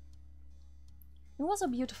 It was a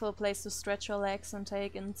beautiful place to stretch your legs and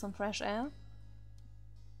take in some fresh air.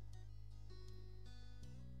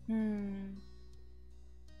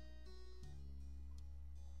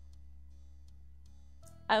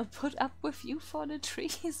 I'll put up with you for the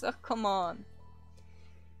trees, oh come on.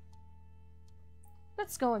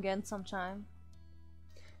 Let's go again sometime.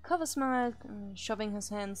 Cove smiled, shoving his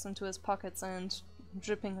hands into his pockets and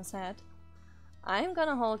dripping his head. I'm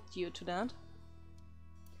gonna hold you to that.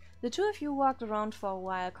 The two of you walked around for a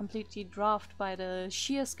while, completely dwarfed by the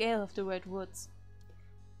sheer scale of the Red Woods.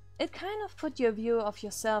 It kind of put your view of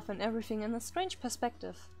yourself and everything in a strange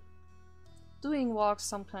perspective. Doing walks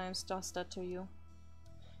sometimes does that to you.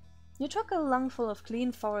 You took a lungful of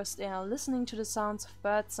clean forest air, listening to the sounds of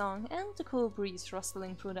birdsong and the cool breeze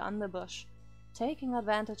rustling through the underbush, taking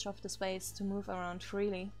advantage of the space to move around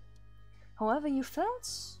freely. However you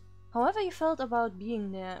felt about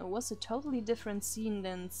being there, it was a totally different scene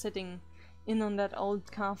than sitting in on that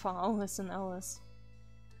old car for hours and hours.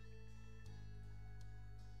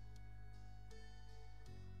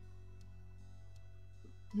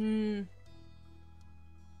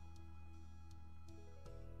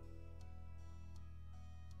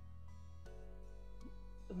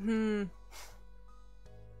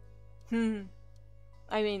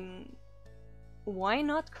 I mean, why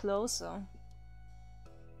not closer?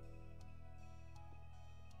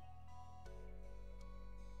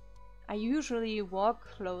 I usually walk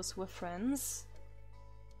close with friends,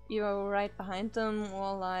 either right behind them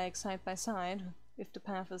or like side by side, if the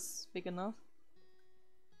path is big enough.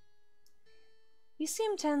 He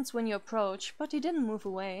seemed tense when you approached, but he didn't move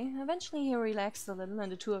away. Eventually he relaxed a little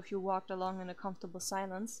and the two of you walked along in a comfortable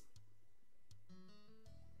silence.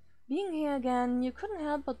 Being here again, you couldn't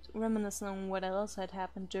help but reminisce on what else had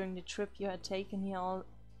happened during the trip you had taken here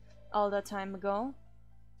all that time ago.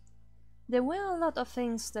 There were a lot of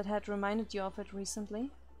things that had reminded you of it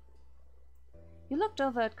recently. You looked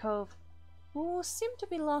over at Cove, who seemed to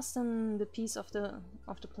be lost in the peace of the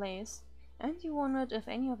place, and you wondered if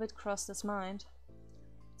any of it crossed his mind.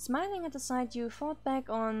 Smiling at the sight, you thought back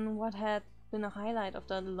on what had been a highlight of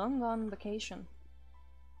the long-gone vacation.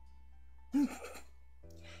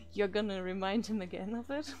 You're gonna remind him again of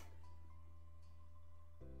it?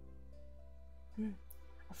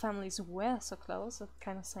 Our families were so close, it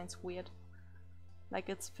kind of sounds weird. Like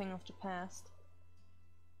it's a thing of the past.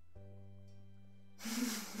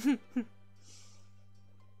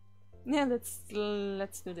 Yeah,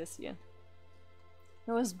 let's do this here.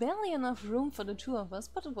 There was barely enough room for the two of us,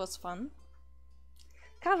 but it was fun.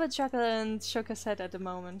 Cove chuckled and shook his head at the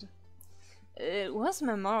moment. It was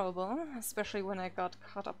memorable, especially when I got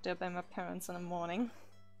caught up there by my parents in the morning.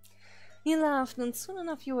 He laughed, and soon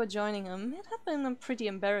enough you were joining him. It had been pretty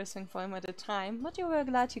embarrassing for him at the time, but you were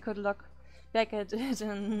glad he could look back at it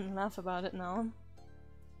and laugh about it now.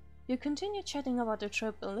 You continued chatting about the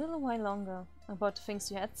trip a little while longer, about the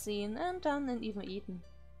things you had seen and done and even eaten.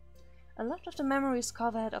 A lot of the memories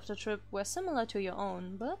Cove had of the trip were similar to your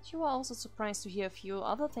own, but you were also surprised to hear a few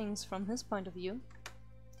other things from his point of view.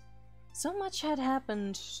 So much had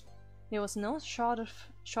happened, there was no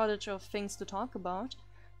shortage of things to talk about.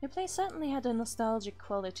 The place certainly had a nostalgic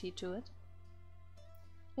quality to it.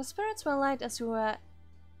 Your spirits were light as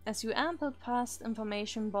you ambled past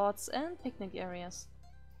information boards and picnic areas.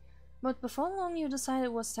 But before long you decided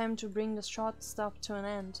it was time to bring the short stop to an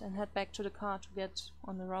end and head back to the car to get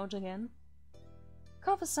on the road again.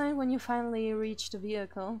 Cove sighed when you finally reached the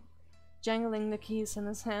vehicle, jangling the keys in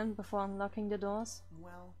his hand before unlocking the doors.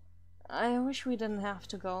 Well, I wish we didn't have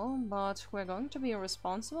to go, but we're going to be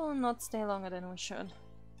responsible and not stay longer than we should.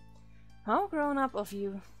 How grown up of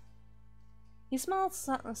you. He smiled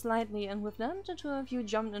slightly, and with that the two of you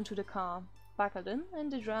jumped into the car, buckled in,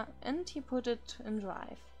 and he put it in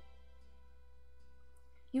drive.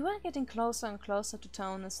 You were getting closer and closer to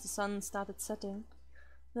town as the sun started setting,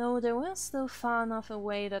 though they were still far enough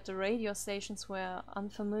away that the radio stations were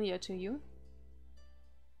unfamiliar to you.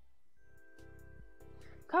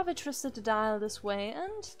 Cove twisted the dial this way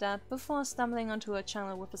and that before stumbling onto a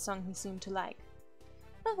channel with a song he seemed to like.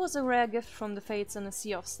 That was a rare gift from the fates in a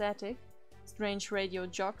sea of static, strange radio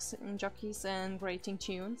jockeys and grating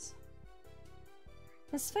tunes.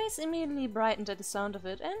 His face immediately brightened at the sound of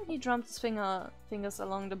it, and he drummed his fingers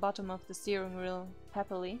along the bottom of the steering wheel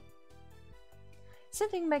happily.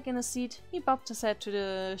 Sitting back in his seat, he bobbed his head to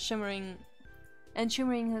the shimmering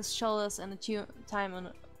his shoulders and the time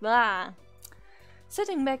on blah.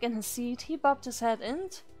 Sitting back in his seat, he bobbed his head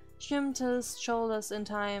and shimmed his shoulders in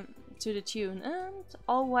time to the tune, and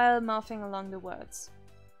all while mouthing along the words.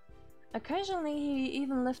 Occasionally, he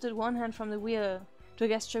even lifted one hand from the wheel to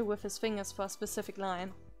gesture with his fingers for a specific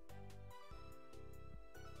line.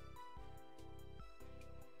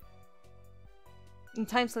 In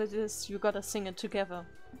times like this, you gotta sing it together.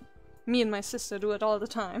 Me and my sister do it all the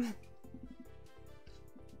time.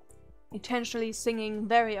 Intentionally singing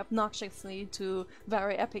very obnoxiously to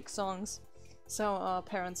very epic songs, so our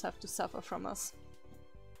parents have to suffer from us.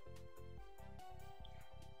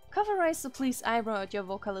 Cove raised a pleased eyebrow at your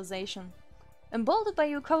vocalization. Emboldened by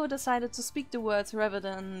you, Cove decided to speak the words rather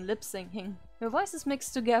than lip-syncing. Your voices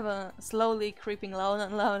mixed together, slowly creeping louder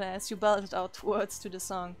and louder as you belted out words to the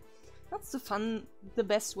song. That's the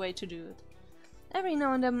best way to do it. Every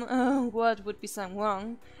now and then a word would be sung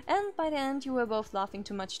wrong, and by the end you were both laughing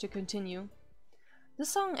too much to continue. The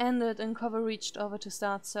song ended and Cove reached over to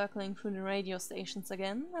start circling through the radio stations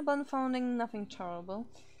again, upon finding nothing terrible.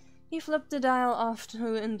 He flipped the dial off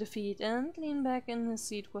in defeat and leaned back in his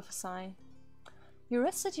seat with a sigh. You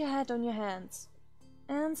rested your head on your hands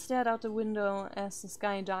and stared out the window as the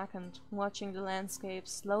sky darkened, watching the landscape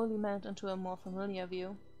slowly melt into a more familiar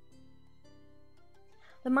view.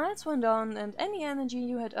 The miles went on, and any energy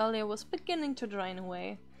you had earlier was beginning to drain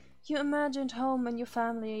away. You imagined home and your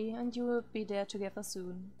family, and you would be there together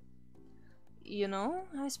soon. You know,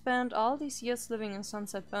 I spent all these years living in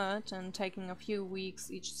Sunset Bird and taking a few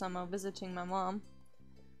weeks each summer visiting my mom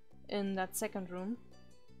in that second room.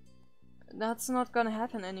 That's not gonna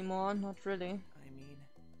happen anymore, not really.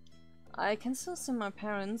 I can still see my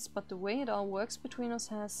parents, but the way it all works between us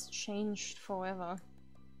has changed forever.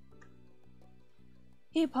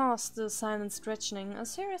 He paused, the silence stretching. A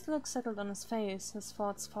serious look settled on his face, his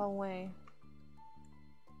thoughts far away.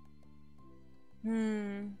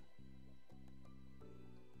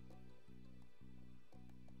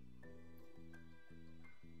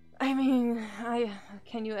 I mean,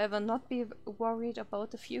 can you ever not be worried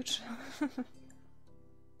about the future?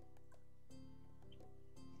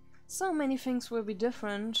 So many things will be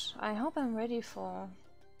different. I hope I'm ready for...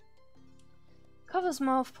 Cove's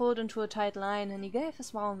mouth pulled into a tight line and he gave a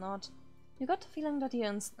small nod. You got the feeling that he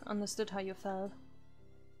understood how you felt.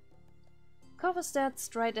 Cove stared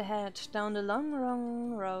straight ahead, down the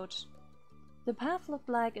long road. The path looked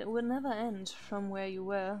like it would never end from where you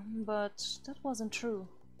were, but that wasn't true.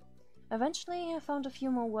 Eventually, I found a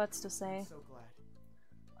few more words to say. So glad.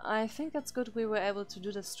 I think it's good we were able to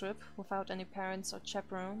do this trip without any parents or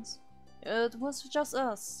chaperones. It was just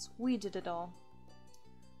us. We did it all.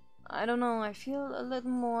 I don't know, I feel a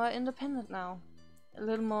little more independent now. A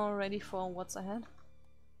little more ready for what's ahead.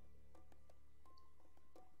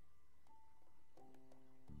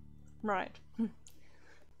 Right.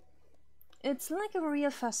 It's like a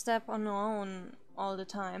real first step on our own all the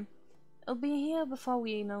time. It'll be here before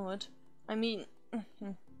we know it. I mean...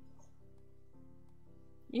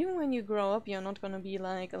 even when you grow up, you're not gonna be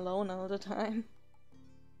like alone all the time.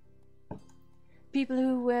 People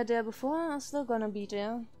who were there before are still gonna be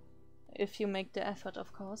there. If you make the effort,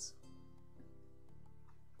 of course.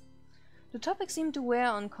 The topic seemed to wear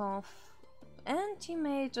on Cove, and he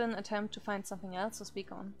made an attempt to find something else to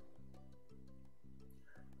speak on.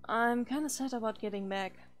 I'm kinda sad about getting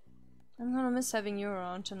back. I'm gonna miss having you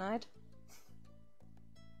around tonight.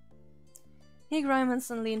 He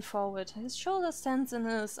grimaced and leaned forward, his shoulders tense and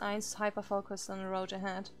his eyes hyper-focused on the road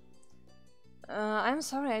ahead. I'm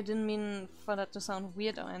sorry, I didn't mean for that to sound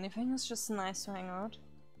weird or anything, it's just nice to hang out.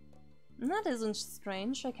 That isn't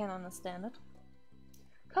strange, I can understand it.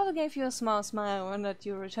 Cove gave you a small smile when that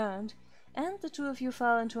you returned, and the two of you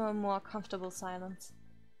fell into a more comfortable silence.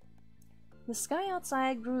 The sky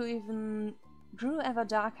outside grew ever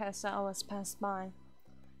darker as the hours passed by,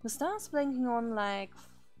 the stars blinking on like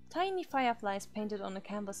tiny fireflies painted on a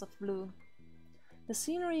canvas of blue. The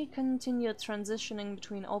scenery continued transitioning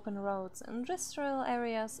between open roads, industrial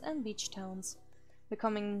areas and beach towns,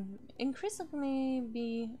 becoming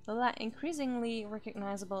increasingly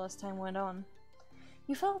recognizable as time went on.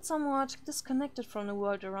 You felt somewhat disconnected from the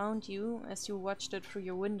world around you as you watched it through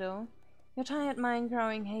your window, your tired mind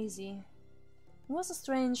growing hazy. It was a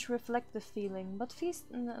strange, reflective feeling,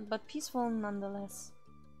 but peaceful nonetheless.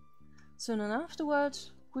 Soon afterward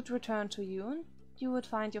would return to you, and you would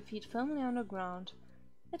find your feet firmly on the ground.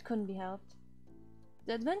 It couldn't be helped.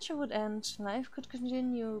 The adventure would end, life could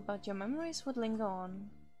continue, but your memories would linger on.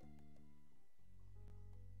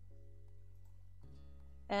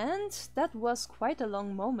 And that was quite a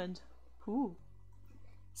long moment. Whew.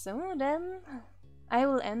 So then, I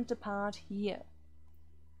will end the part here.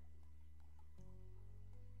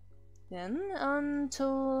 Then,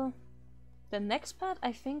 until the next part,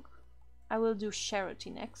 I think I will do charity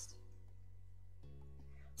next.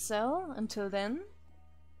 So, until then,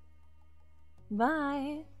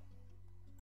 bye!